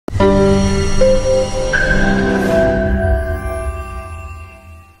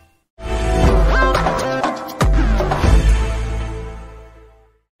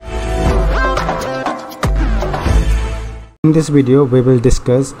In this video we will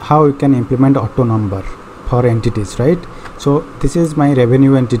discuss how you can implement auto number for entities, right? So this is my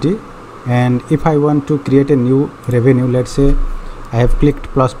revenue entity, and if I want to create a new revenue, let's say I have clicked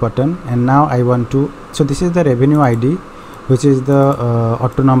plus button and now I want to, so this is the revenue ID, which is the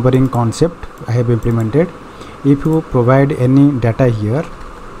auto numbering concept I have implemented. If you provide any data here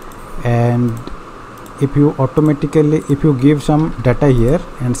and if you give some data here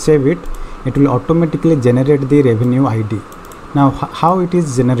and save it, it will automatically generate the revenue ID. Now how it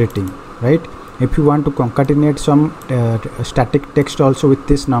is generating, right? If you want to concatenate some static text also with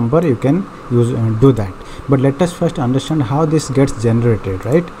this number, you can do that. But let us first understand how this gets generated,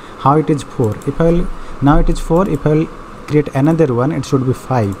 right? How it is 4. Now it is 4. If I will create another one, it should be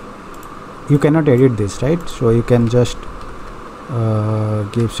 5. You cannot edit this, right? So you can just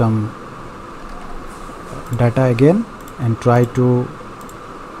give some data again and try to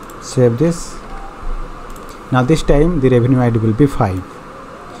save this. Now this time the revenue ID will be 5.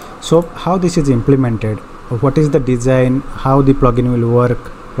 So how this is implemented, what is the design, how the plugin will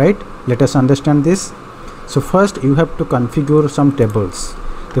work, right? Let us understand this. So first you have to configure some tables.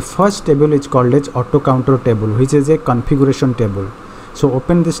 The first table is called as auto counter table, which is a configuration table. So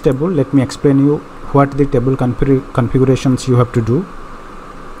open this table. Let me explain you what the table configurations you have to do.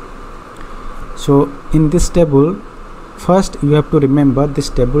 So in this table, first you have to remember this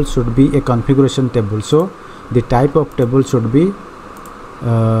table should be a configuration table. So the type of table should be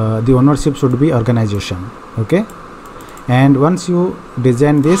the ownership should be organization, okay? And once you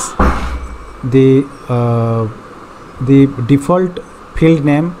design this, the default field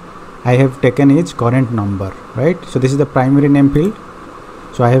name I have taken is current number, right? So this is the primary name field.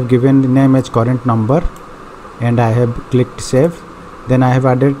 So I have given the name as current number and I have clicked save. Then I have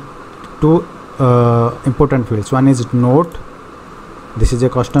added two important fields. One is note, this is a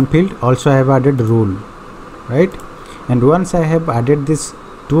custom field. Also I have added rule, right? And once I have added these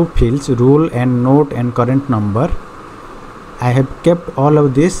two fields, rule and note and current number, I have kept all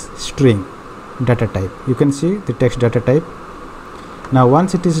of this string data type. You can see the text data type. Now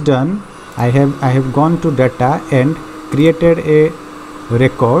once it is done, I have gone to data and created a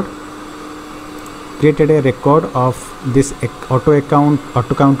record of this auto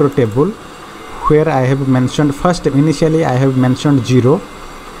counter table, where I have mentioned first, initially I have mentioned 0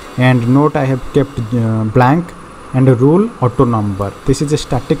 and note I have kept blank, and a rule auto number. This is a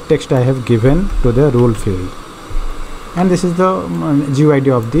static text I have given to the rule field, and this is the GUID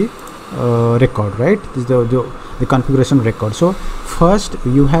of the record, right? This is the configuration record. So first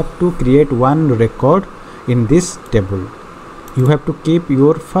you have to create one record in this table. You have to keep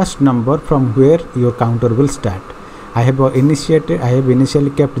your first number from where your counter will start. I have initially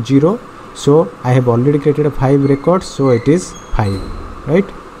kept 0, so I have already created 5 records, so it is 5, right?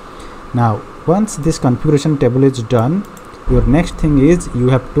 Now once this configuration table is done, your next thing is you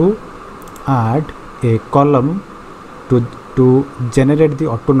have to add a column to generate the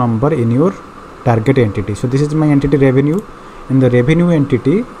auto number in your target entity. So this is my entity revenue. In the revenue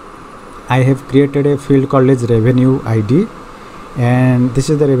entity, I have created a field called as revenue ID, and this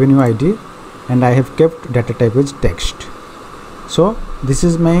is the revenue ID, and I have kept data type as text. So this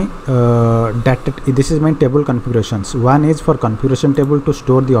is my this is my table configurations. One is for configuration table to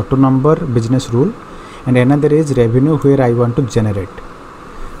store the auto number business rule, and another is revenue where I want to generate.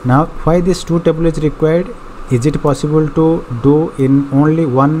 Now why this two table is required? Is it possible to do in only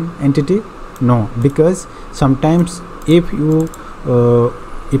one entity? No, because sometimes if you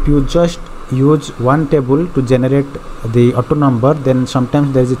just use one table to generate the auto number, then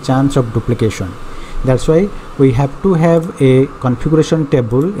sometimes there is a chance of duplication. That's why we have to have a configuration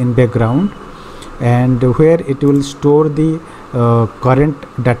table in background, and where it will store the current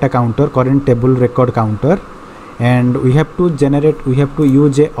data counter, current table record counter, and we have to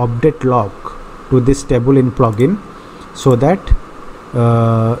use a update log to this table in plugin, so that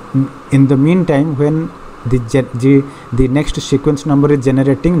in the meantime when the next sequence number is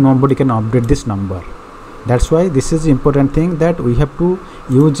generating, nobody can update this number. That's why this is important thing, that we have to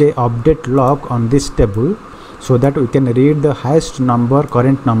use a update log on this table, so that we can read the highest number,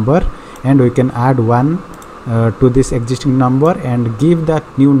 current number, and we can add 1 to this existing number and give that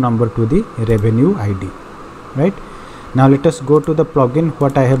new number to the revenue ID, right? Now let us go to the plugin.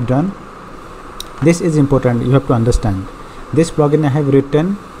 What I have done, this is important, you have to understand. This plugin I have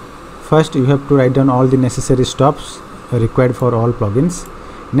written, first you have to write down all the necessary stops required for all plugins.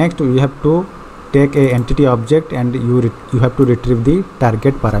 Next you have to take a entity object and you have to retrieve the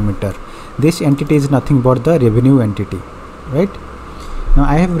target parameter. This entity is nothing but the revenue entity, right? Now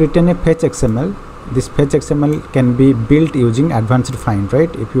I have written a fetch XML. This fetch XML can be built using advanced find, right?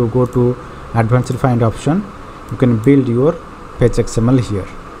 If you go to advanced find option, you can build your fetch XML here,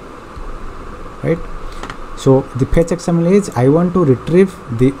 right? So the fetch XML is, I want to retrieve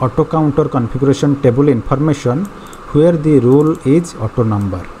the auto counter configuration table information where the role is auto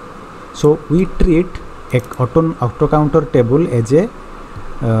number. So we treat a auto counter table as a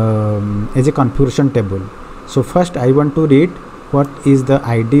configuration table. So first I want to read what is the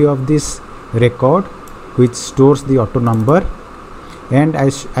ID of this record which stores the auto number, and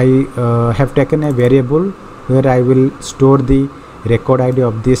I have taken a variable where I will store the record ID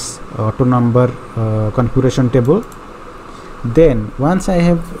of this auto number configuration table. Then once I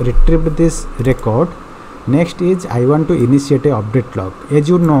have retrieved this record, next is I want to initiate a update log. As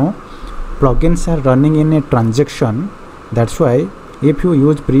you know, plugins are running in a transaction. That's why if you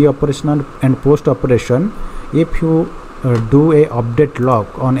use pre-operational and post-operation, if you do a update log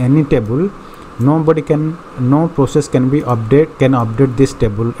on any table, no process can update this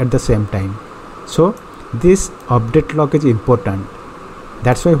table at the same time. So this update log is important.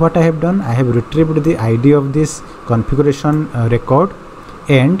 That's why what I have done, I have retrieved the ID of this configuration record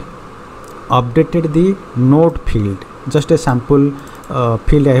and updated the node field, just a sample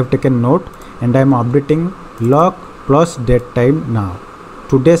field I have taken note, and I am updating log plus date time. Now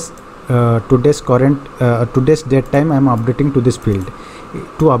today's date time I am updating to this field.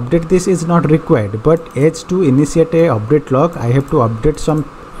 To update this is not required, but as to initiate a update log, I have to update some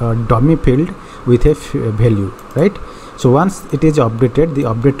dummy field with a value, right? So once it is updated, the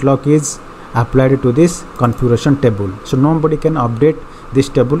update log is applied to this configuration table, so nobody can update this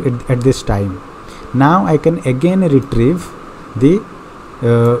table at this time. Now I can again retrieve the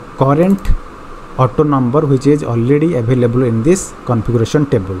current auto number which is already available in this configuration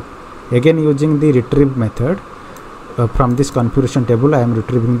table. Again, using the retrieve method from this configuration table, I am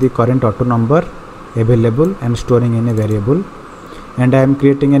retrieving the current auto number available and storing in a variable, and I am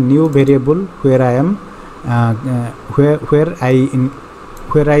creating a new variable where I am where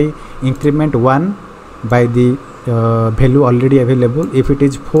I increment 1 by the value already available. If it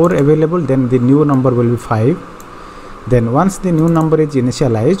is 4 available, then the new number will be 5. Then once the new number is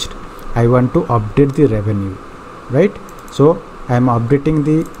initialized, I want to update the revenue, right? So I am updating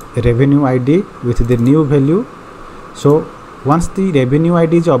the revenue ID with the new value. So once the revenue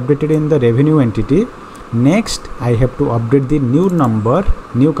ID is updated in the revenue entity, next I have to update the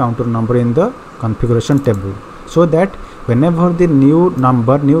new counter number in the configuration table, so that whenever the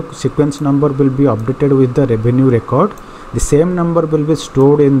new sequence number will be updated with the revenue record, the same number will be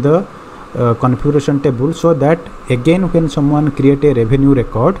stored in the configuration table, so that again when someone create a revenue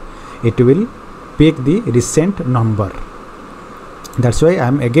record, it will pick the recent number. That's why I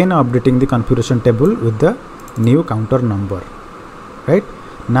am again updating the configuration table with the new counter number, right?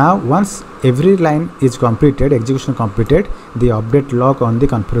 Now once every line is completed, execution completed, the update log on the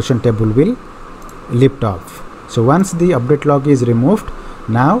configuration table will lift off. So once the update log is removed,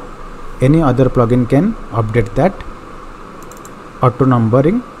 now any other plugin can update that auto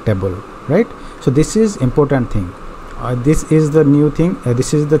numbering table, right? So this is important thing. This is the new thing.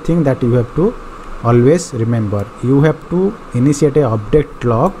 This is the thing that you have to always remember. You have to initiate a update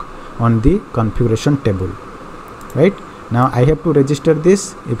log on the configuration table, right? Now I have to register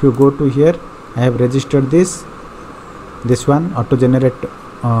this. If you go to here, I have registered this one auto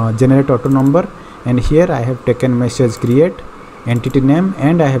generate auto number, and here I have taken message create, entity name,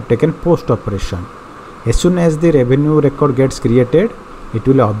 and I have taken post operation. As soon as the revenue record gets created, it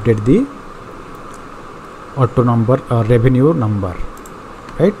will update the auto number revenue number,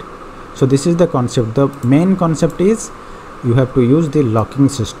 right? So this is the concept. The main concept is you have to use the locking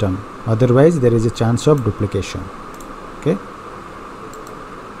system, otherwise there is a chance of duplication. Okay,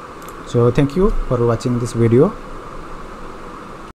 so thank you for watching this video.